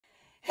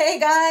Hey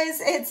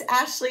guys, it's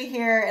Ashley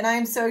here, and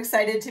I'm so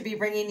excited to be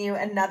bringing you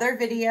another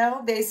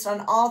video based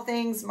on all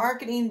things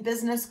marketing,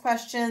 business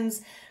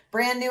questions,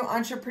 brand new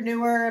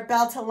entrepreneur,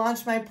 about to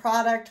launch my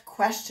product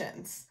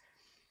questions.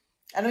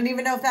 I don't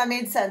even know if that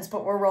made sense,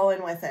 but we're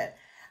rolling with it.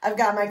 I've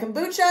got my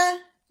kombucha,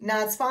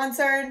 not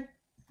sponsored.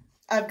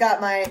 I've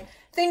got my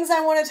things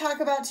I want to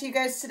talk about to you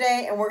guys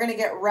today, and we're going to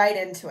get right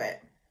into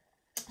it.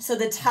 So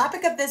the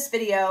topic of this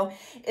video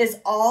is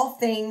all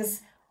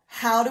things,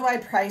 how do I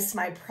price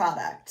my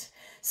product?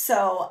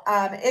 So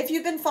if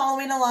you've been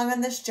following along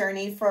on this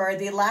journey for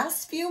the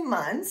last few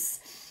months,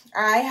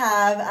 I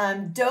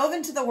have dove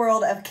into the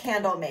world of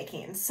candle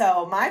making.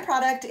 So my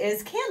product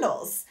is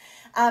candles,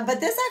 but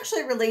this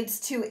actually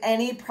relates to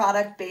any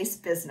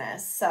product-based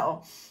business.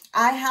 So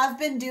I have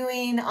been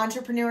doing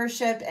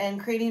entrepreneurship and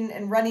creating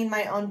and running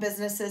my own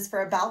businesses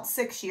for about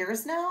 6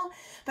 years now,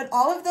 but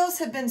all of those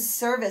have been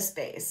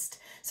service-based.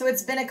 So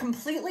it's been a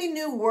completely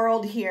new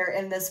world here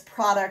in this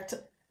product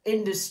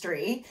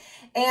industry.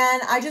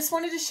 And I just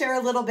wanted to share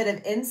a little bit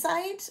of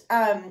insight.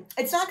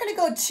 It's not going to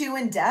go too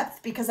in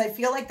depth because I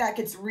feel like that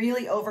gets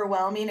really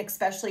overwhelming,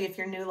 especially if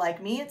you're new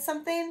like me at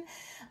something.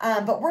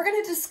 But we're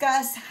going to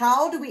discuss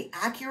how do we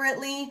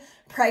accurately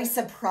price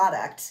a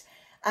product.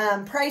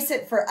 Price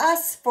it for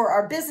us, for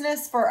our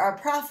business, for our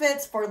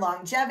profits, for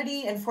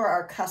longevity, and for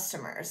our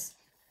customers.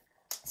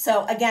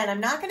 So again,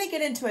 I'm not going to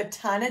get into a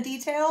ton of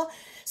detail.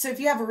 So if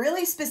you have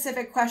really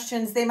specific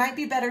questions, they might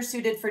be better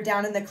suited for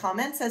down in the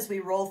comments as we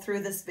roll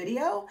through this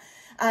video.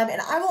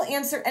 And I will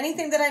answer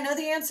anything that I know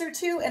the answer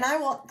to, and I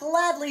will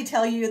gladly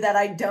tell you that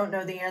I don't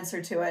know the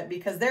answer to it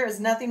because there is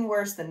nothing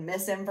worse than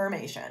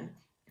misinformation.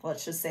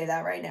 Let's just say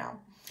that right now.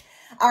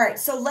 All right,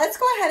 so let's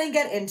go ahead and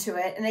get into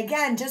it. And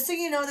again, just so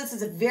you know, this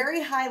is a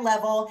very high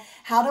level,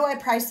 how do I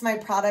price my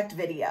product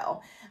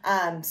video?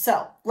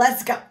 So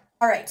let's go.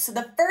 All right, so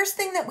the first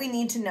thing that we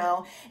need to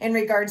know in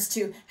regards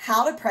to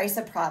how to price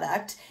a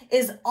product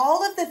is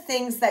all of the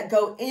things that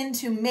go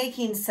into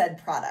making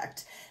said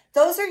product.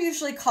 Those are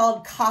usually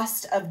called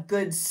cost of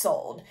goods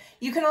sold.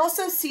 You can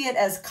also see it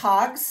as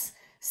COGS,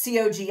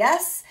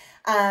 C-O-G-S.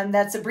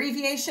 That's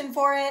abbreviation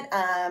for it.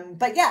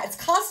 But yeah, it's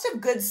cost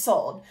of goods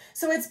sold.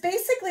 So it's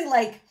basically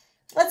like,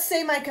 let's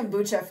say my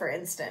kombucha, for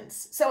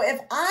instance. So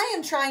if I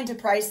am trying to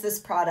price this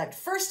product,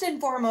 first and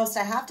foremost,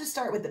 I have to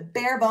start with the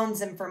bare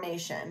bones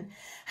information.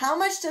 How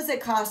much does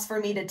it cost for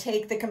me to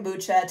take the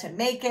kombucha, to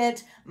make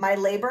it, my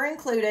labor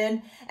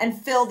included,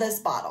 and fill this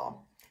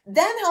bottle?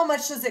 Then how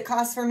much does it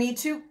cost for me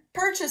to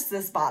purchase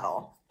this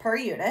bottle per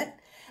unit?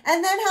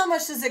 And then how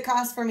much does it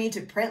cost for me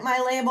to print my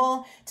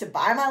label, to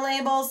buy my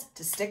labels,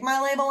 to stick my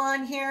label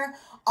on here?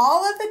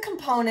 All of the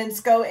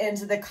components go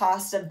into the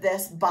cost of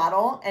this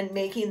bottle and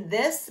making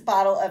this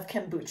bottle of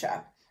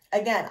kombucha.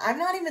 Again, I'm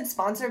not even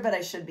sponsored, but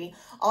I should be.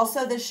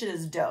 Also, this shit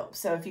is dope.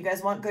 So if you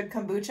guys want good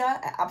kombucha,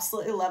 I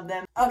absolutely love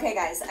them. Okay,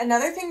 guys,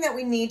 another thing that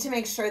we need to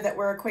make sure that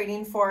we're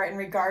equating for in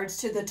regards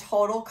to the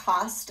total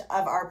cost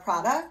of our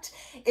product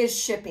is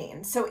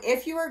shipping. So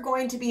if you are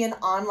going to be an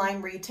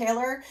online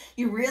retailer,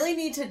 you really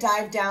need to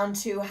dive down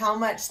to how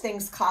much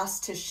things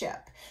cost to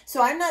ship.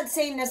 So I'm not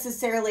saying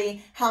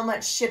necessarily how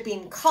much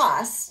shipping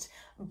costs,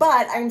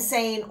 but I'm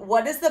saying,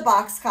 what does the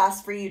box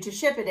cost for you to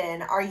ship it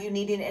in? Are you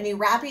needing any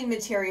wrapping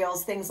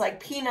materials, things like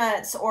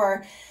peanuts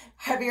or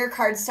heavier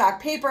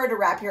cardstock paper to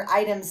wrap your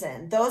items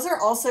in? Those are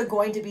also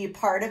going to be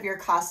part of your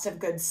cost of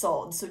goods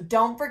sold. So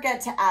don't forget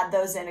to add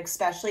those in,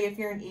 especially if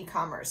you're an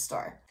e-commerce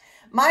store.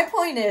 My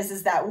point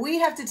is that we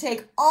have to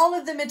take all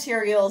of the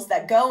materials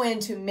that go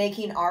into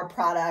making our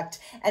product,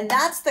 and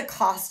that's the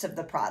cost of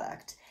the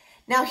product.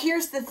 Now,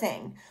 here's the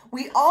thing.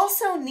 We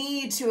also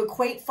need to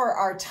equate for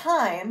our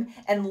time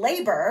and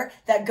labor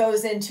that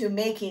goes into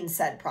making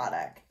said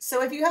product.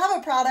 So if you have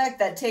a product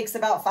that takes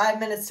about 5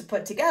 minutes to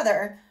put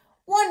together,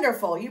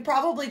 wonderful. You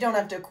probably don't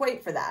have to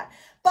equate for that.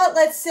 But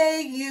let's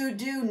say you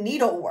do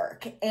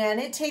needlework and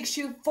it takes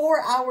you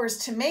 4 hours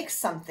to make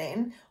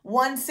something,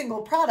 one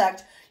single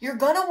product, you're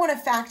going to want to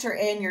factor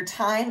in your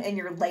time and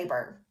your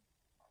labor.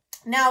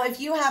 Now, if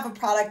you have a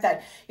product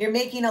that you're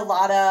making a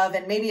lot of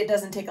and maybe it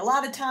doesn't take a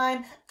lot of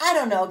time, I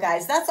don't know,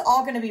 guys. That's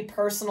all going to be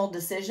personal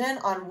decision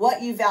on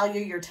what you value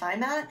your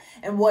time at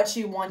and what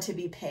you want to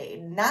be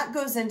paid. And that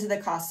goes into the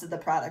cost of the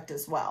product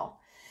as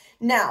well.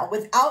 Now,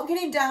 without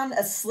getting down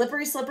a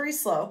slippery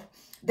slope,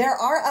 there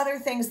are other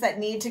things that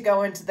need to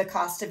go into the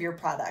cost of your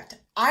product.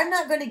 I'm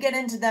not going to get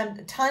into them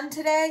a ton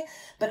today,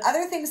 but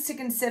other things to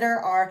consider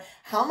are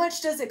how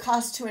much does it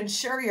cost to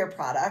insure your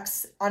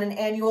products on an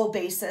annual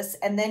basis,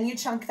 and then you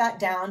chunk that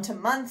down to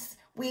months,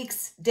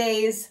 weeks,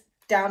 days,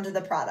 down to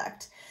the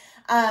product.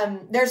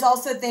 There's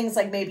also things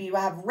like maybe you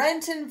have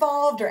rent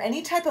involved or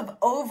any type of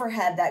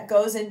overhead that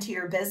goes into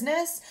your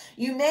business.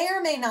 You may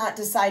or may not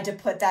decide to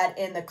put that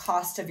in the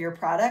cost of your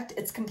product.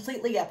 It's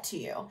completely up to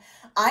you.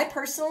 I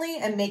personally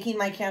am making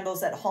my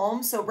candles at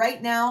home. So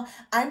right now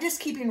I'm just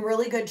keeping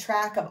really good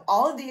track of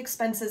all of the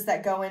expenses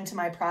that go into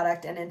my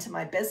product and into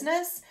my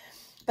business.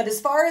 But as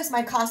far as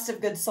my cost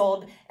of goods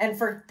sold and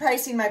for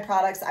pricing my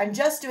products, I'm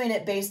just doing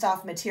it based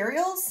off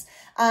materials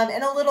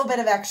and a little bit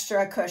of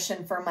extra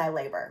cushion for my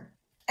labor.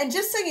 And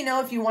just so you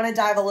know, if you want to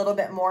dive a little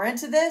bit more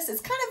into this,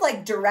 it's kind of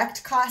like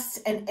direct costs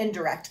and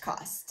indirect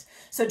costs.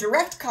 So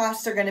direct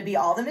costs are going to be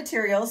all the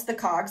materials, the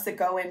COGS that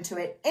go into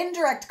it.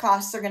 Indirect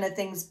costs are going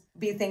to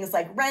be things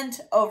like rent,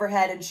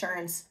 overhead,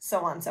 insurance,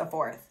 so on and so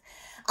forth.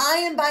 I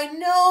am by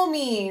no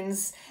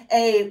means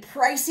a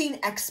pricing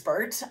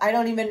expert. I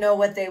don't even know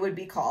what they would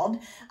be called,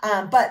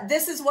 but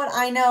this is what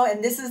I know,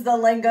 and this is the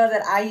lingo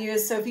that I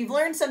use. So if you've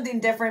learned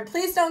something different,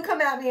 please don't come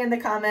at me in the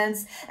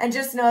comments, and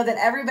just know that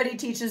everybody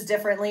teaches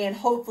differently, and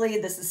hopefully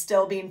this is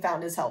still being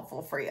found as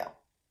helpful for you.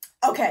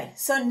 Okay,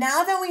 so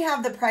now that we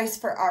have the price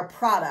for our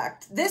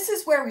product, this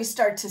is where we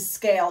start to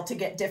scale to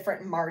get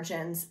different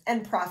margins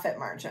and profit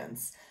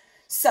margins.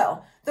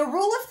 So the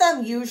rule of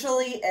thumb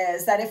usually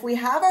is that if we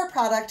have our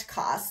product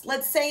cost,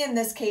 let's say in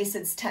this case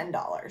it's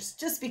 $10,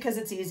 just because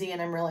it's easy and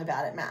I'm really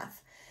bad at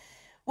math.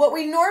 What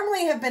we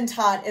normally have been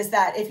taught is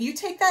that if you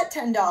take that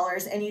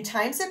 $10 and you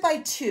times it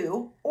by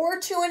 2 or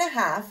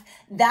 2.5,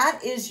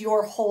 that is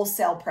your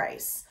wholesale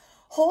price.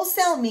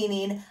 Wholesale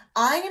meaning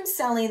I am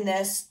selling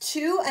this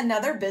to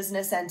another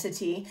business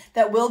entity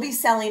that will be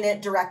selling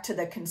it direct to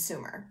the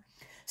consumer.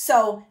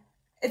 So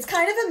it's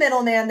kind of a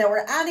middleman that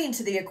we're adding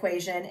to the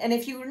equation. And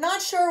if you're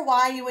not sure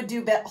why you would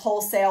do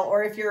wholesale,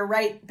 or if your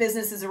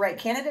business is the right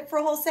candidate for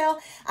wholesale,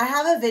 I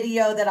have a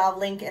video that I'll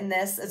link in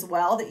this as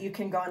well that you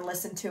can go and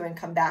listen to and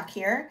come back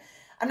here.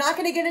 I'm not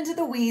going to get into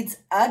the weeds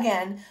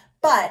again,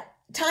 but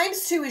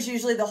times 2 is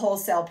usually the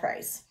wholesale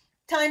price.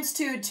 Times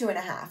 2,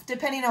 2.5,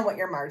 depending on what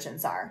your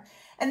margins are.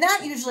 And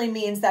that usually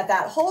means that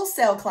that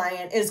wholesale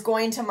client is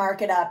going to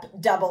mark it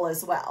up double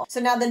as well.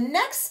 So now the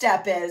next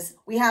step is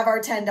we have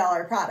our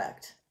 $10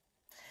 product.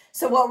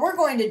 So what we're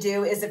going to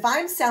do is if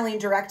I'm selling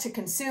direct to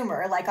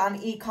consumer, like on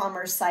an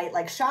e-commerce site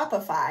like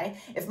Shopify,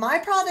 if my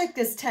product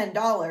is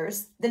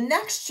 $10, the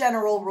next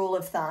general rule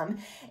of thumb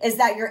is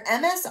that your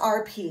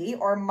MSRP,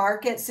 or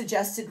market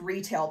suggested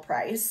retail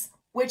price,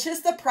 which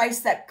is the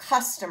price that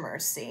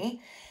customers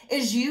see,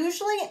 is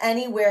usually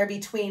anywhere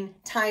between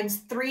times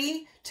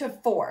 3 to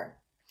 4.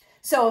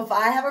 So if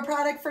I have a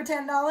product for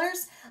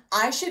 $10,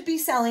 I should be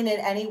selling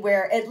it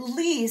anywhere at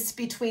least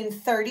between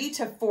 $30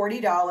 to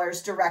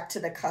 $40 direct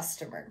to the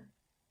customer.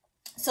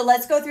 So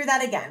let's go through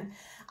that again.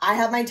 I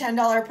have my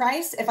 $10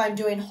 price. If I'm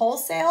doing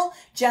wholesale,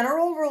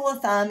 general rule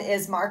of thumb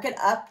is mark it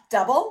up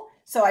double.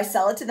 So I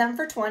sell it to them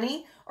for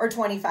 $20 or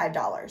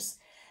 $25.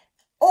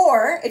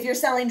 Or if you're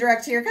selling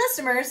direct to your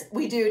customers,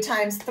 we do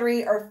times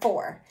 3 or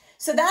 4.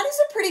 So that is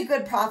a pretty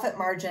good profit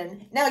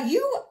margin. Now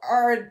you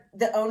are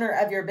the owner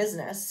of your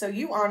business, so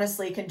you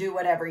honestly can do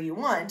whatever you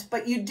want,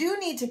 but you do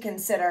need to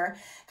consider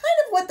kind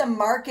of what the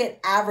market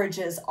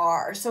averages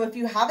are. So if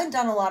you haven't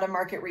done a lot of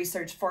market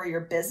research for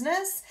your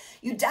business,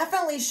 you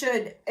definitely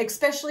should,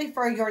 especially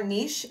for your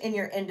niche in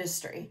your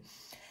industry.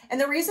 And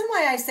the reason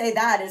why I say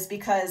that is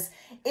because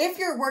if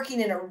you're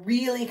working in a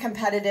really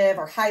competitive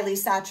or highly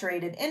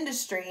saturated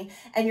industry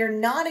and you're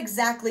not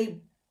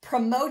exactly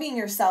promoting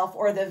yourself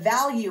or the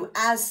value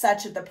as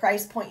such at the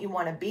price point you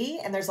want to be,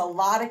 and there's a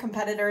lot of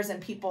competitors and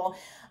people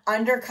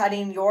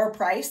undercutting your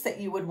price that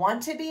you would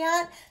want to be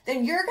at,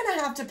 then you're going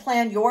to have to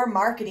plan your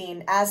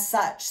marketing as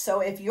such.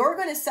 So if you're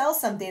going to sell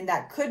something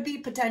that could be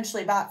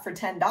potentially bought for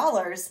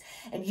 $10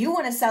 and you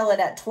want to sell it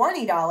at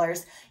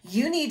 $20,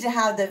 you need to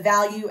have the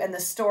value and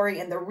the story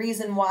and the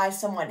reason why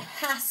someone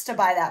has to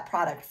buy that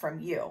product from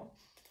you.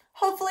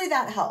 Hopefully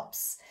that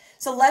helps.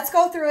 So let's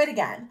go through it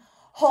again.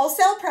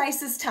 Wholesale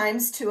price is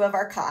times 2 of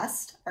our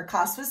cost. Our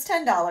cost was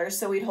 $10,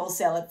 so we'd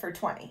wholesale it for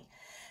 $20.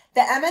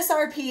 The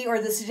MSRP, or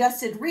the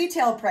suggested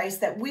retail price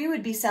that we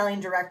would be selling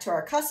direct to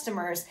our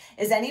customers,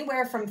 is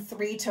anywhere from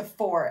 3 to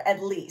 4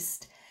 at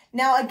least.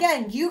 Now,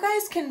 again, you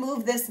guys can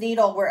move this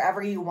needle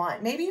wherever you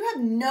want. Maybe you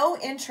have no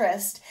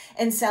interest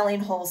in selling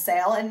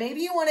wholesale and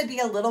maybe you want to be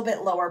a little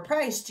bit lower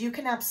priced. You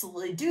can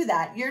absolutely do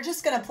that. You're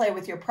just going to play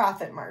with your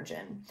profit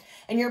margin.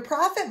 And your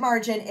profit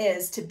margin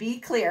is, to be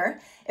clear,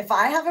 if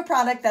I have a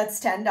product that's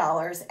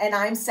 $10 and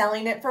I'm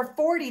selling it for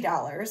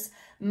 $40,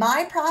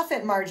 my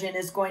profit margin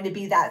is going to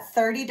be that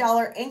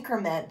 $30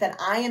 increment that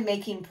I am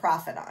making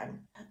profit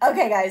on.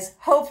 Okay guys,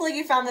 hopefully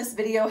you found this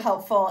video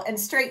helpful and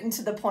straight and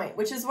to the point,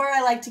 which is where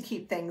I like to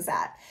keep things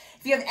at.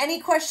 If you have any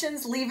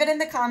questions, leave it in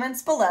the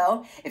comments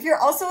below. If you're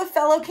also a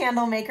fellow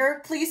candle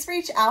maker, please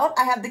reach out.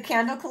 I have the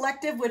Candle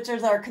Collective, which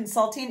is our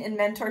consulting and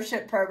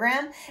mentorship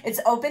program.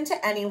 It's open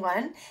to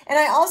anyone. And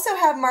I also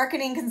have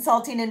marketing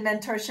consulting and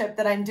mentorship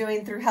that I'm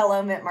doing through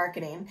Hello Mint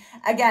Marketing.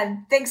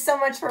 Again, thanks so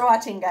much for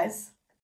watching, guys.